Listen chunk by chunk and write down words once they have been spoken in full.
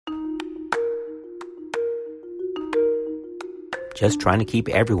just trying to keep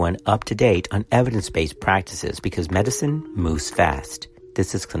everyone up to date on evidence-based practices because medicine moves fast.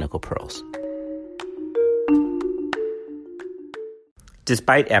 This is Clinical Pearls.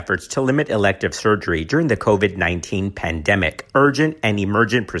 Despite efforts to limit elective surgery during the COVID-19 pandemic, urgent and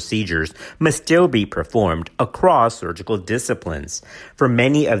emergent procedures must still be performed across surgical disciplines. For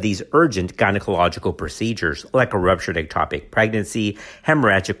many of these urgent gynecological procedures, like a ruptured ectopic pregnancy,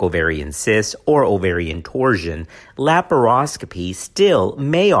 hemorrhagic ovarian cyst, or ovarian torsion, laparoscopy still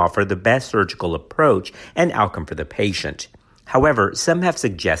may offer the best surgical approach and outcome for the patient. However, some have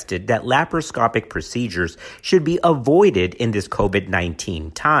suggested that laparoscopic procedures should be avoided in this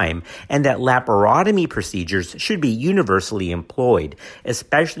COVID-19 time and that laparotomy procedures should be universally employed,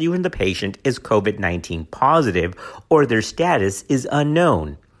 especially when the patient is COVID-19 positive or their status is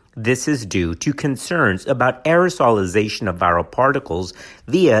unknown. This is due to concerns about aerosolization of viral particles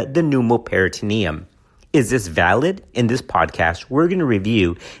via the pneumoperitoneum. Is this valid? In this podcast, we're going to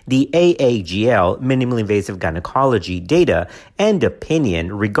review the AAGL minimally invasive gynecology data and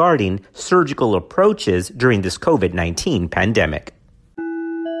opinion regarding surgical approaches during this COVID-19 pandemic.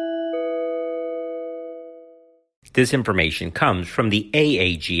 This information comes from the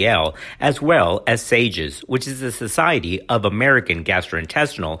AAGL as well as SAGES, which is the Society of American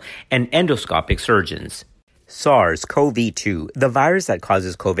Gastrointestinal and Endoscopic Surgeons. SARS-CoV-2, the virus that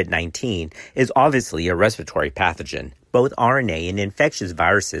causes COVID-19, is obviously a respiratory pathogen. Both RNA and infectious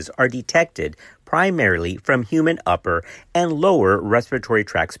viruses are detected primarily from human upper and lower respiratory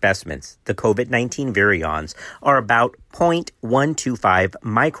tract specimens. The COVID-19 virions are about 0.125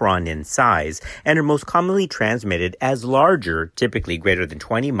 micron in size and are most commonly transmitted as larger, typically greater than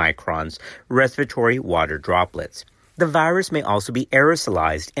 20 microns, respiratory water droplets. The virus may also be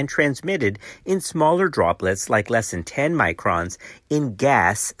aerosolized and transmitted in smaller droplets like less than 10 microns in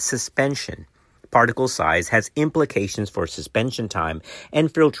gas suspension. Particle size has implications for suspension time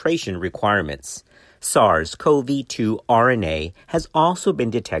and filtration requirements. SARS-CoV-2 RNA has also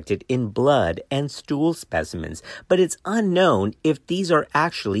been detected in blood and stool specimens, but it's unknown if these are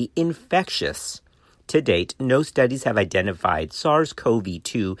actually infectious. To date, no studies have identified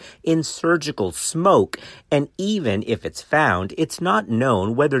SARS-CoV-2 in surgical smoke, and even if it's found, it's not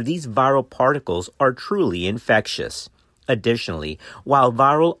known whether these viral particles are truly infectious. Additionally, while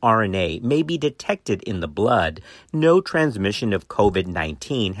viral RNA may be detected in the blood, no transmission of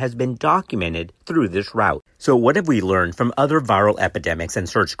COVID-19 has been documented through this route. So what have we learned from other viral epidemics and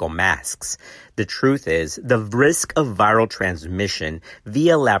surgical masks? The truth is, the risk of viral transmission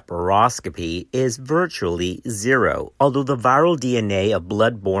via laparoscopy is virtually zero, although the viral DNA of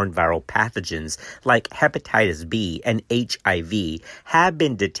blood-borne viral pathogens like hepatitis B and HIV have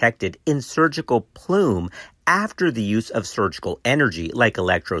been detected in surgical plume after the use of surgical energy like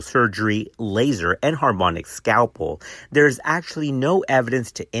electrosurgery, laser, and harmonic scalpel. There is actually no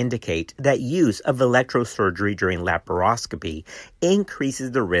evidence to indicate that use of electrosurgery during laparoscopy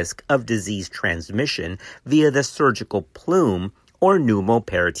increases the risk of disease transmission via the surgical plume or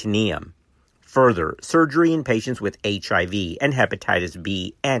pneumoperitoneum. Further, surgery in patients with HIV and hepatitis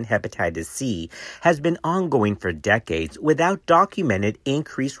B and hepatitis C has been ongoing for decades without documented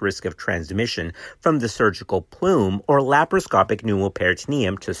increased risk of transmission from the surgical plume or laparoscopic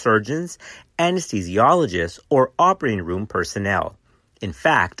pneumoperitoneum to surgeons, anesthesiologists, or operating room personnel. In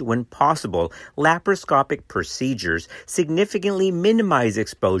fact, when possible, laparoscopic procedures significantly minimize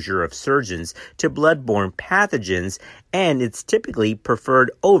exposure of surgeons to blood-borne pathogens, and it's typically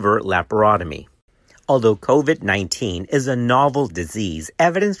preferred over laparotomy. Although COVID-19 is a novel disease,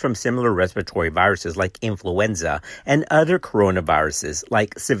 evidence from similar respiratory viruses like influenza and other coronaviruses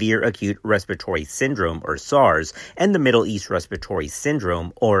like severe acute respiratory syndrome or SARS and the Middle East respiratory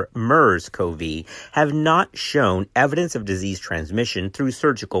syndrome or MERS-CoV have not shown evidence of disease transmission through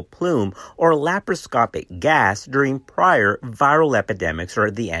surgical plume or laparoscopic gas during prior viral epidemics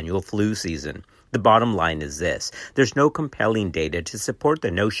or the annual flu season. The bottom line is this: there's no compelling data to support the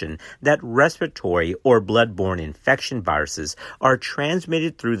notion that respiratory or blood-borne infection viruses are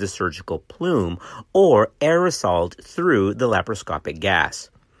transmitted through the surgical plume or aerosoled through the laparoscopic gas.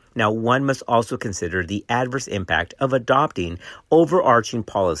 Now, one must also consider the adverse impact of adopting overarching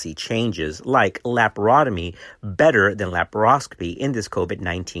policy changes like laparotomy better than laparoscopy in this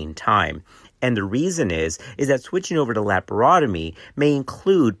COVID-19 time. And the reason is that switching over to laparotomy may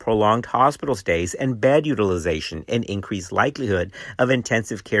include prolonged hospital stays and bed utilization, an increased likelihood of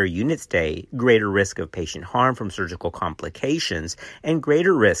intensive care unit stay, greater risk of patient harm from surgical complications, and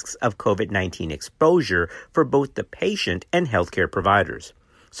greater risks of COVID-19 exposure for both the patient and healthcare providers.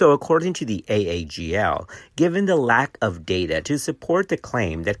 So according to the AAGL, given the lack of data to support the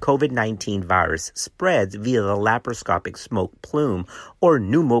claim that COVID-19 virus spreads via the laparoscopic smoke plume or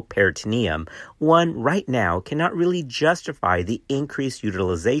pneumoperitoneum, one right now cannot really justify the increased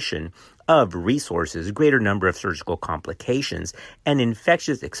utilization of resources, greater number of surgical complications, and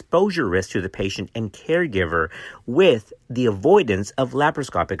infectious exposure risk to the patient and caregiver with the avoidance of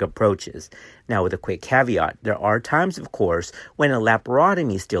laparoscopic approaches. Now, with a quick caveat, there are times, of course, when a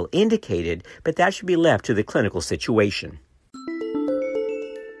laparotomy is still indicated, but that should be left to the clinical situation.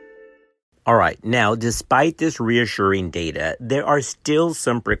 All right, now, despite this reassuring data, there are still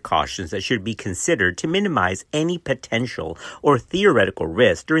some precautions that should be considered to minimize any potential or theoretical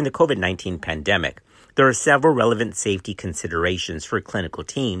risk during the COVID-19 pandemic. There are several relevant safety considerations for clinical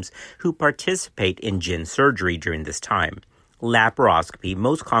teams who participate in GIN surgery during this time. Laparoscopy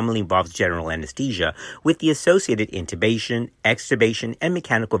most commonly involves general anesthesia with the associated intubation, extubation, and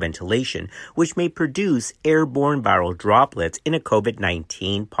mechanical ventilation, which may produce airborne viral droplets in a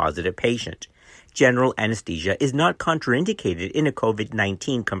COVID-19 positive patient. General anesthesia is not contraindicated in a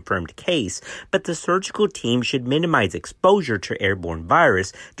COVID-19 confirmed case, but the surgical team should minimize exposure to airborne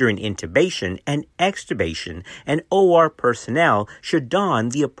virus during intubation and extubation, and OR personnel should don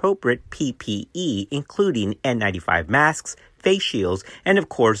the appropriate PPE, including N95 masks, face shields, and of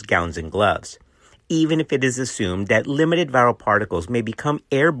course gowns and gloves. Even if it is assumed that limited viral particles may become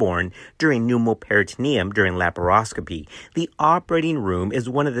airborne during pneumoperitoneum during laparoscopy, the operating room is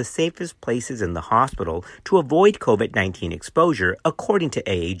one of the safest places in the hospital to avoid COVID-19 exposure, according to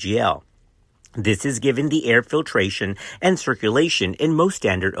AAGL. This is given the air filtration and circulation in most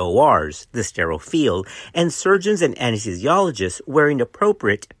standard ORs, the sterile field, and surgeons and anesthesiologists wearing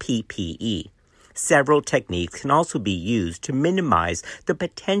appropriate PPE. Several techniques can also be used to minimize the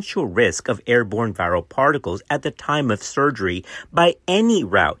potential risk of airborne viral particles at the time of surgery by any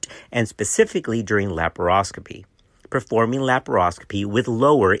route, and specifically during laparoscopy. Performing laparoscopy with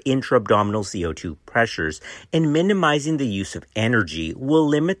lower intra-abdominal CO2 pressures and minimizing the use of energy will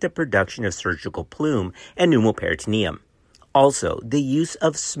limit the production of surgical plume and pneumoperitoneum. Also, the use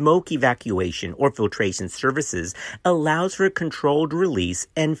of smoke evacuation or filtration services allows for a controlled release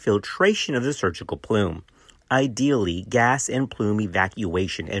and filtration of the surgical plume. Ideally, gas and plume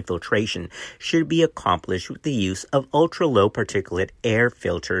evacuation and filtration should be accomplished with the use of ultra-low particulate air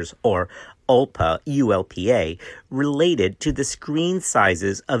filters or ULPA, related to the screen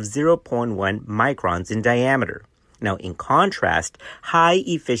sizes of 0.1 microns in diameter. Now, in contrast,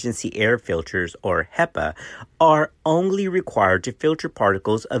 high-efficiency air filters, or HEPA, are only required to filter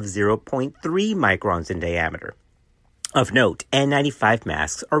particles of 0.3 microns in diameter. Of note, N95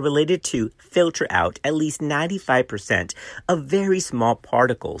 masks are related to filter out at least 95% of very small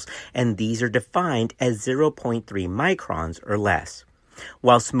particles, and these are defined as 0.3 microns or less.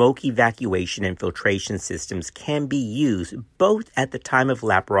 While smoke evacuation and filtration systems can be used both at the time of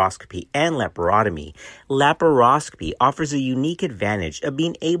laparoscopy and laparotomy, laparoscopy offers a unique advantage of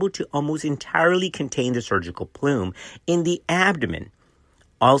being able to almost entirely contain the surgical plume in the abdomen.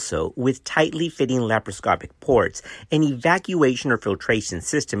 Also, with tightly fitting laparoscopic ports, an evacuation or filtration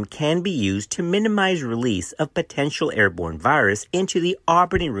system can be used to minimize release of potential airborne virus into the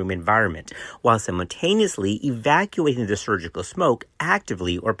operating room environment, while simultaneously evacuating the surgical smoke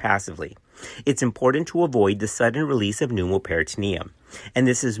actively or passively. It's important to avoid the sudden release of pneumoperitoneum, and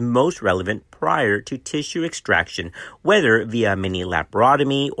this is most relevant prior to tissue extraction, whether via mini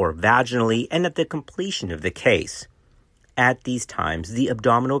laparotomy or vaginally, and at the completion of the case. At these times, the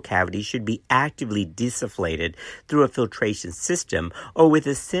abdominal cavity should be actively desufflated through a filtration system or with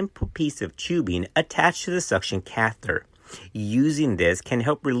a simple piece of tubing attached to the suction catheter. Using this can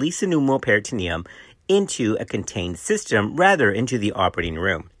help release the pneumoperitoneum into a contained system rather into the operating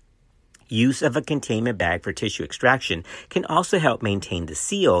room. Use of a containment bag for tissue extraction can also help maintain the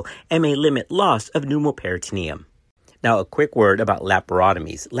seal and may limit loss of pneumoperitoneum. Now, a quick word about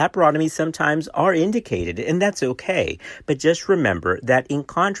laparotomies. Laparotomies sometimes are indicated, and that's okay. But just remember that in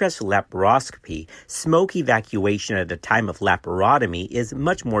contrast to laparoscopy, smoke evacuation at the time of laparotomy is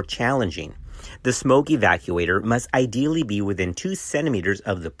much more challenging. The smoke evacuator must ideally be within 2 centimeters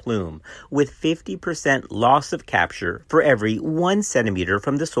of the plume, with 50% loss of capture for every 1 centimeter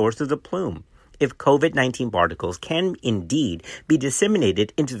from the source of the plume. If COVID-19 particles can indeed be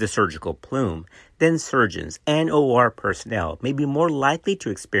disseminated into the surgical plume, then surgeons and OR personnel may be more likely to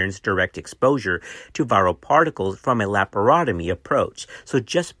experience direct exposure to viral particles from a laparotomy approach, so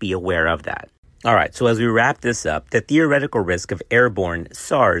just be aware of that. All right, so as we wrap this up, the theoretical risk of airborne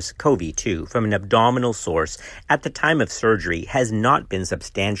SARS-CoV-2 from an abdominal source at the time of surgery has not been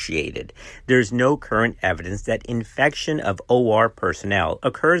substantiated. There's no current evidence that infection of OR personnel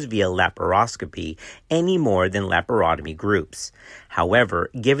occurs via laparoscopy any more than laparotomy groups. However,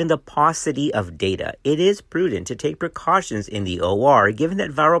 given the paucity of data, it is prudent to take precautions in the OR given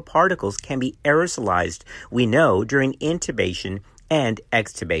that viral particles can be aerosolized, we know, during intubation and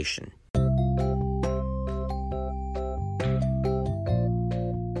extubation.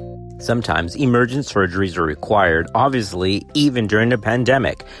 Sometimes emergent surgeries are required, obviously, even during the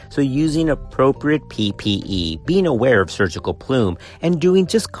pandemic. So using appropriate PPE, being aware of surgical plume, and doing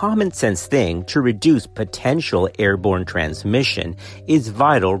just common sense thing to reduce potential airborne transmission is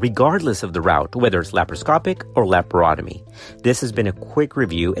vital regardless of the route, whether it's laparoscopic or laparotomy. This has been a quick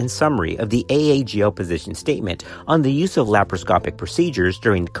review and summary of the AAGL position statement on the use of laparoscopic procedures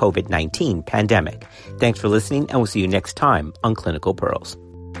during the COVID-19 pandemic. Thanks for listening, and we'll see you next time on Clinical Pearls.